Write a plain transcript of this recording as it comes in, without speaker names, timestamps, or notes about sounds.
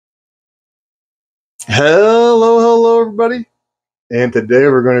Hello everybody, and today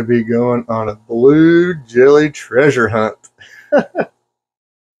we're going to be going on a blue jelly treasure hunt.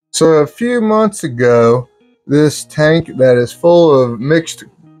 So a few months ago, this tank that is full of mixed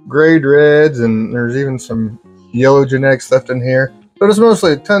grade reds, and there's even some yellow genetics left in here, but it's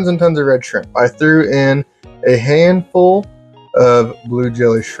mostly tons and tons of red shrimp. I threw in a handful of blue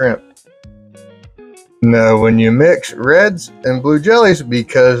jelly shrimp. Now, when you mix reds and blue jellies,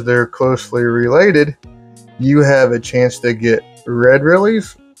 because they're closely related, you have a chance to get red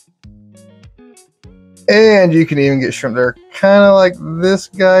rilies, and you can even get shrimp that are kind of like this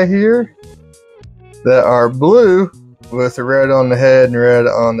guy here, that are blue with red on the head and red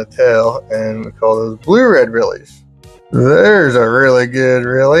on the tail, and we call those blue red rilies. There's a really good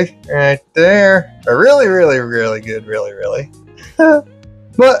rili right there. A really good rili.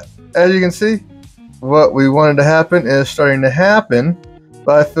 But as you can see, what we wanted to happen is starting to happen,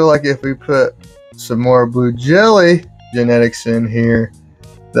 but I feel like if we put some more blue jelly genetics in here,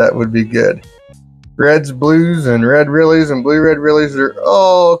 that would be good. Reds, blues, and red rilies and blue red rilies are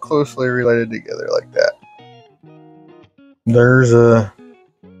all closely related together like that. There's a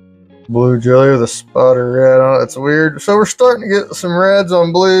blue jelly with a spot of red on it. It's weird. So we're starting to get some reds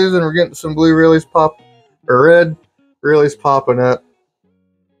on blues, and we're getting some blue rilies red rilies popping up.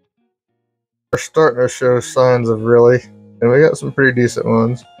 We're starting to show signs of rili, and we got some pretty decent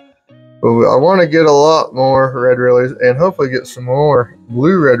ones. But I want to get a lot more red rilies and hopefully get some more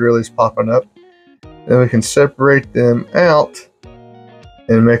blue red rilies popping up. Then we can separate them out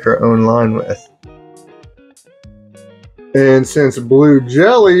and make our own line with. And since blue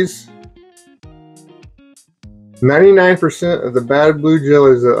jellies, 99% of the bad blue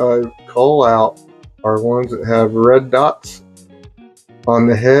jellies that I call out are ones that have red dots on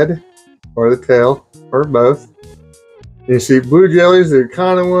the head or the tail or both. You see blue jellies that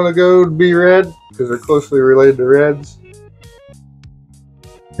kind of want to go to be red because they're closely related to reds.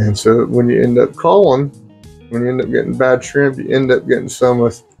 And so when you end up getting bad shrimp, you end up getting some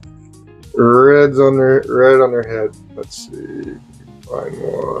with red on their head. Let's see, find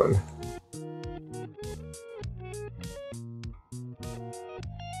one.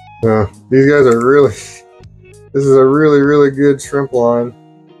 These guys are this is a really good shrimp line.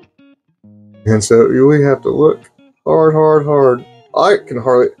 And so we have to look hard. I can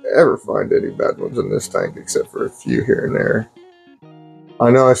hardly ever find any bad ones in this tank except for a few here and there.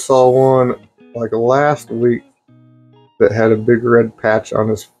 I know I saw one like last week that had a big red patch on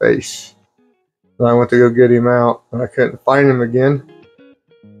his face. And I went to go get him out and I couldn't find him again.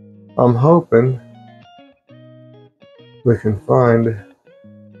 I'm hoping we can find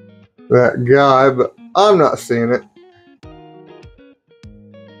that guy, but I'm not seeing it.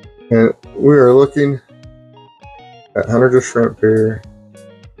 And we are looking at hundreds of shrimp here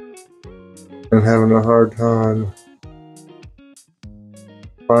and having a hard time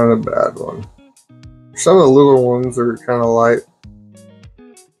finding a bad one. Some of the little ones are kind of light.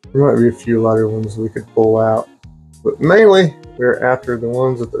 There might be a few lighter ones we could pull out, but mainly we're after the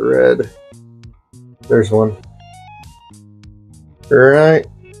ones with the red. There's one. Right.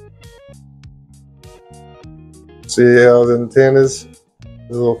 See how the antennas,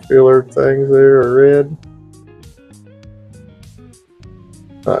 the little feeler things there are red.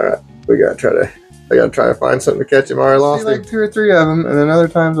 Alright, I gotta try to find something to catch him. I lost like 2 or 3 of them, and then other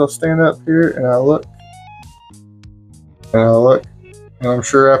times I'll stand up here and I'll look. And I'm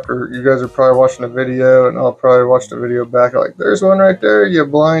sure after you guys are probably watching the video, and I'll probably watch the video back like, there's one right there, you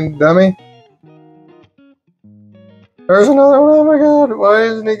blind dummy. There's another one, oh my god, why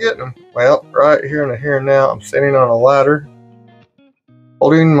isn't he getting them? Well, right here in the here and now, I'm standing on a ladder,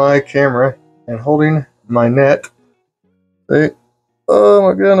 holding my camera and holding my net. See? Oh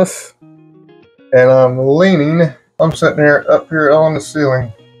my goodness. And I'm leaning. I'm sitting there up here on the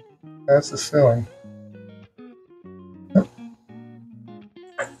ceiling. That's the ceiling.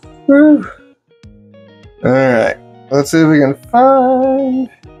 Whew. Alright. Let's see if we can find.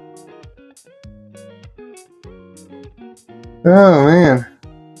 Oh man.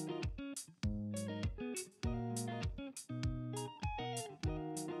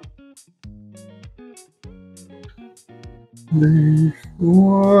 There's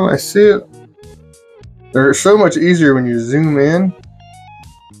one. I see it. They're so much easier when you zoom in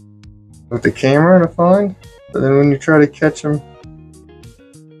with the camera to find, but then when you try to catch them,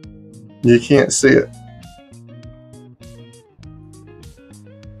 you can't see it.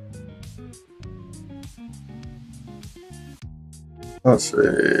 Let's see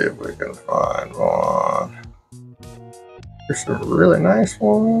if we can find one. There's some really nice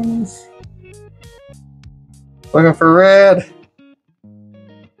ones. Looking for red.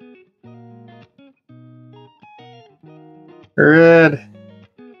 Red.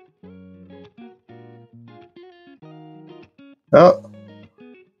 Oh.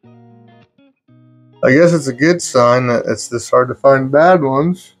 I guess it's a good sign that it's this hard to find bad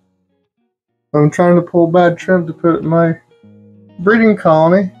ones. I'm trying to pull bad trim to put in my breeding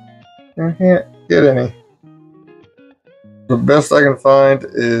colony and can't get any. The best I can find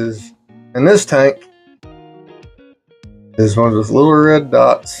is in this tank is ones with little red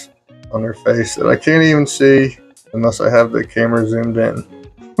dots on their face that I can't even see unless I have the camera zoomed in.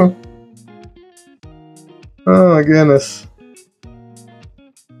 Oh my goodness.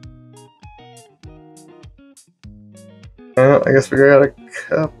 I guess we got a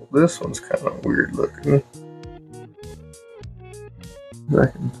couple. This one's kind of weird looking.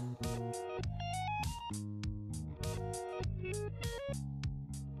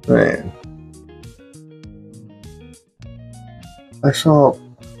 Man. I see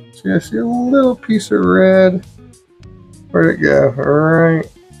a little piece of red. Where'd it go?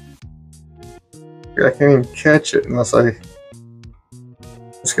 Alright. I can't even catch it unless I...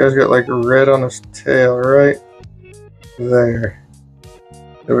 This guy's got like red on his tail, right? There.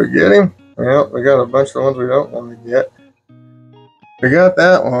 Did we get him? Well, we got a bunch of the ones we don't want to get. We got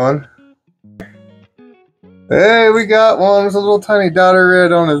that one. Hey, we got one. There's a little tiny dot of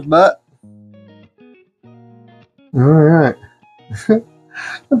red on his butt. Alright.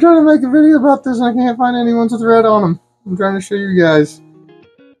 I'm trying to make a video about this and I can't find any ones with red on them. I'm trying to show you guys.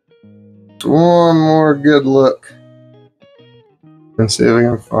 One more good look. And see if we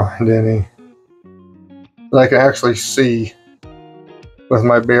can find any that I can actually see with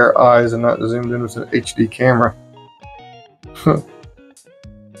my bare eyes and not zoomed in with an HD camera.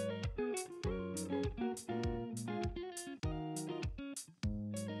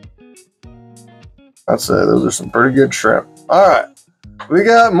 I'd say those are some pretty good shrimp. Alright, we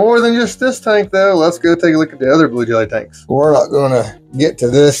got more than just this tank though. Let's go take a look at the other blue jelly tanks. We're not going to get to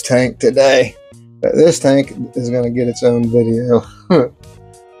this tank today. But this tank is going to get its own video.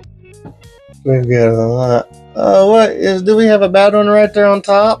 We've got a lot. Do we have a bad one right there on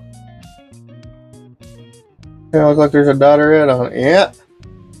top? It looks like there's a dot of red on it. Yeah,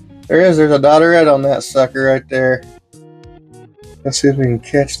 there is. There's a dot of red on that sucker right there. Let's see if we can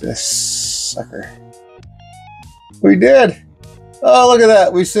catch this sucker. We did. Oh, look at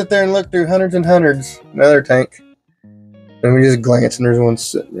that. We sit there and look through hundreds and hundreds. Another tank. And we just glance and there's one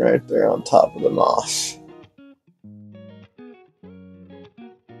sitting right there on top of the moss.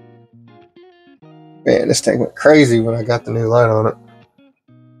 Man, this tank went crazy when I got the new light on it.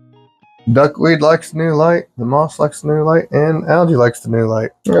 Duckweed likes the new light, the moss likes the new light, and algae likes the new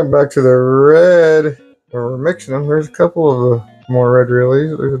light. Back to the red, we're mixing them. There's a couple of more red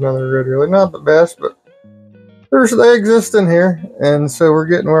rilies. There's another red rili. Not the best, but they exist in here. And so we're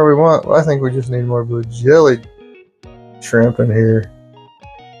getting where we want. Well, I think we just need more blue jelly shrimp in here.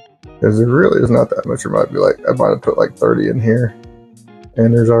 Because there really is not that much. There might be like, I might have put like 30 in here.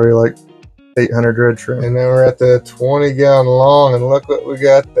 And there's already like 800 red shrimp. And then we're at the 20 gallon long, and look what we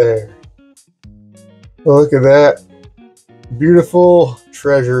got there. Look at that. Beautiful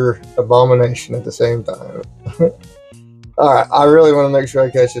treasure abomination at the same time. Alright, I really want to make sure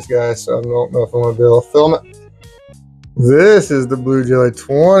I catch this guy, so I don't know if I'm going to be able to film it. This is the blue jelly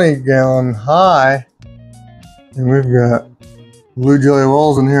 20 gallon high. And we've got blue jelly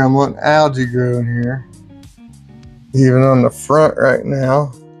walls in here. I'm letting algae grow in here. Even on the front right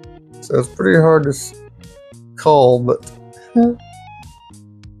now. So it's pretty hard to call, but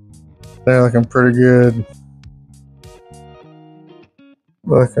they're looking pretty good.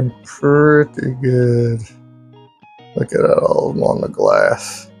 Looking pretty good. Look at that, all of them on the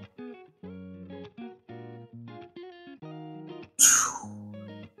glass.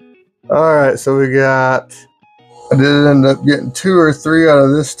 Alright, so we got, I did end up getting 2 or 3 out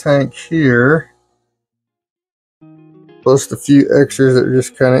of this tank here. Plus a few extras that are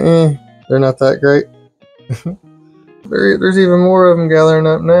just kind of they're not that great. There's even more of them gathering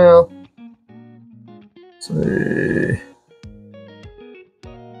up now. Let's see.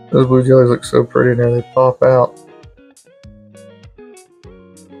 Those blue jellies look so pretty now, they pop out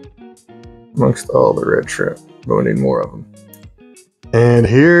amongst all the red shrimp, but we need more of them. And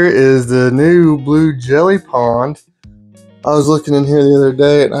here is the new blue jelly pond. I was looking in here the other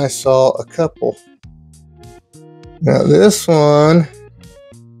day and I saw a couple. Now this one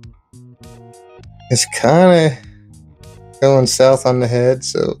is kind of going south on the head,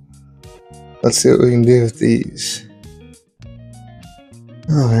 so let's see what we can do with these.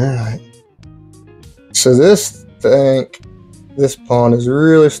 Alright. So this pond is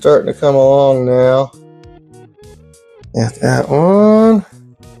really starting to come along now. Got that one.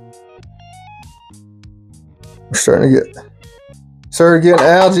 We're starting to get started getting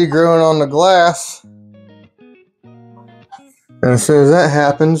algae growing on the glass. And as soon as that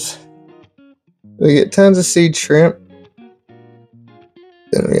happens, we get tons of seed shrimp.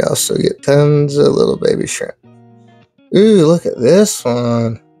 Then we also get tons of little baby shrimp. Ooh, look at this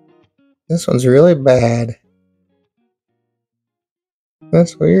one. This one's really bad.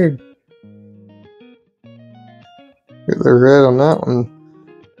 That's weird. Get the red on that one.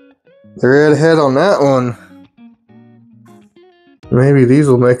 The red head on that one. Maybe these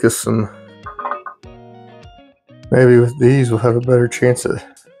will make us some... Maybe with these we'll have a better chance of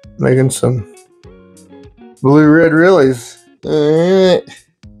making some blue red rilies. Alright.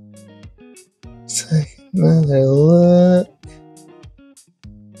 Let's take another look.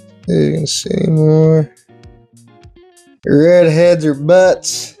 See if you can see any more. Red heads or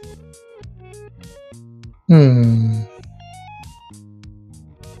butts.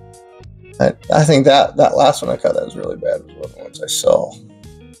 I think that last one I caught that was really bad was one of the ones I saw.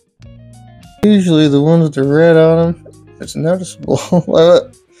 Usually the ones with the red on them, it's noticeable.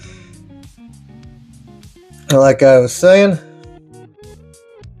 Like I was saying,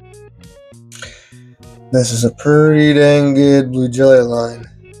 this is a pretty dang good blue jelly line.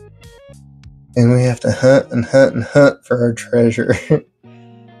 And we have to hunt and hunt and hunt for our treasure.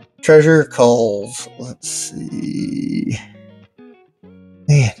 Treasure calls. Let's see.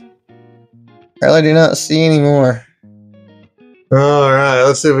 Man, I really do not see any more. Alright,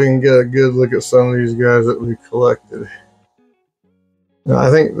 let's see if we can get a good look at some of these guys that we collected. Now, I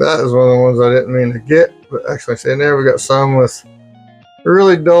think that is one of the ones I didn't mean to get, but actually, see there we got some with a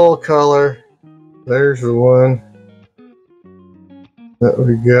really dull color. There's the one that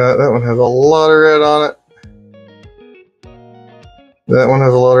we got. That one has a lot of red on it. That one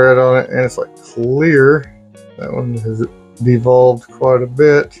has a lot of red on it, and it's like clear. That one has devolved quite a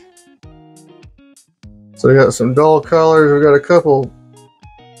bit. So we got some dull colors. We got a couple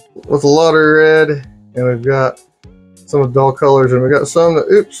with a lot of red, and we've got some with dull colors, and we got some that,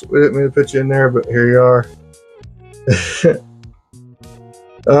 oops, we didn't mean to put you in there, but here you are.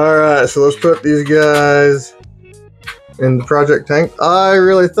 Alright, so let's put these guys in the project tank. I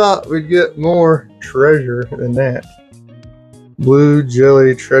really thought we'd get more treasure than that. Blue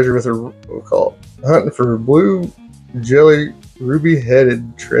jelly treasure with a, what we call it, hunting for blue jelly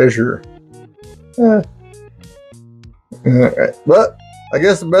ruby-headed treasure. Alright, but I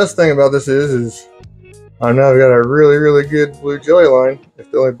guess the best thing about this is I know I've got a really, really good blue jelly line. If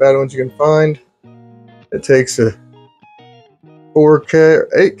the only bad ones you can find, it takes a 4K or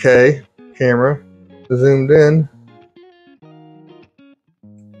 8K camera zoomed in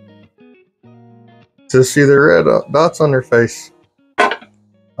to see the red dots on their face.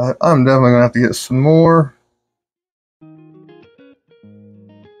 I'm definitely gonna have to get some more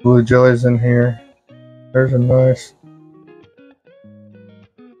blue jellies in here. There's a nice.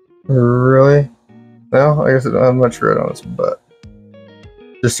 Really? No, I guess it don't have much red on its butt.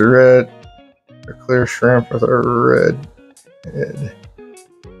 Just a red, a clear shrimp with a red head.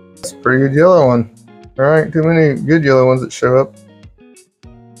 That's a pretty good yellow one. There aren't too many good yellow ones that show up.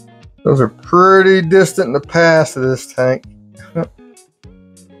 Those are pretty distant in the past of this tank. The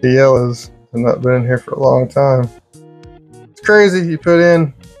yellows have not been in here for a long time. It's crazy. You put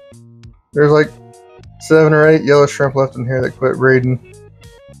in, there's like 7 or 8 yellow shrimp left in here that quit breeding.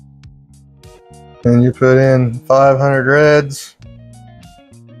 And you put in 500 reds,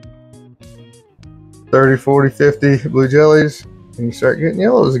 30, 40, 50 blue jellies, and you start getting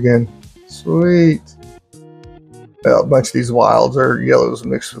yellows again. Sweet. Well, a bunch of these wilds are yellows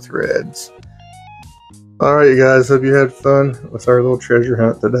mixed with reds. Alright, you guys, hope you had fun with our little treasure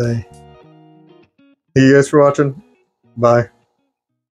hunt today. Thank you guys for watching. Bye.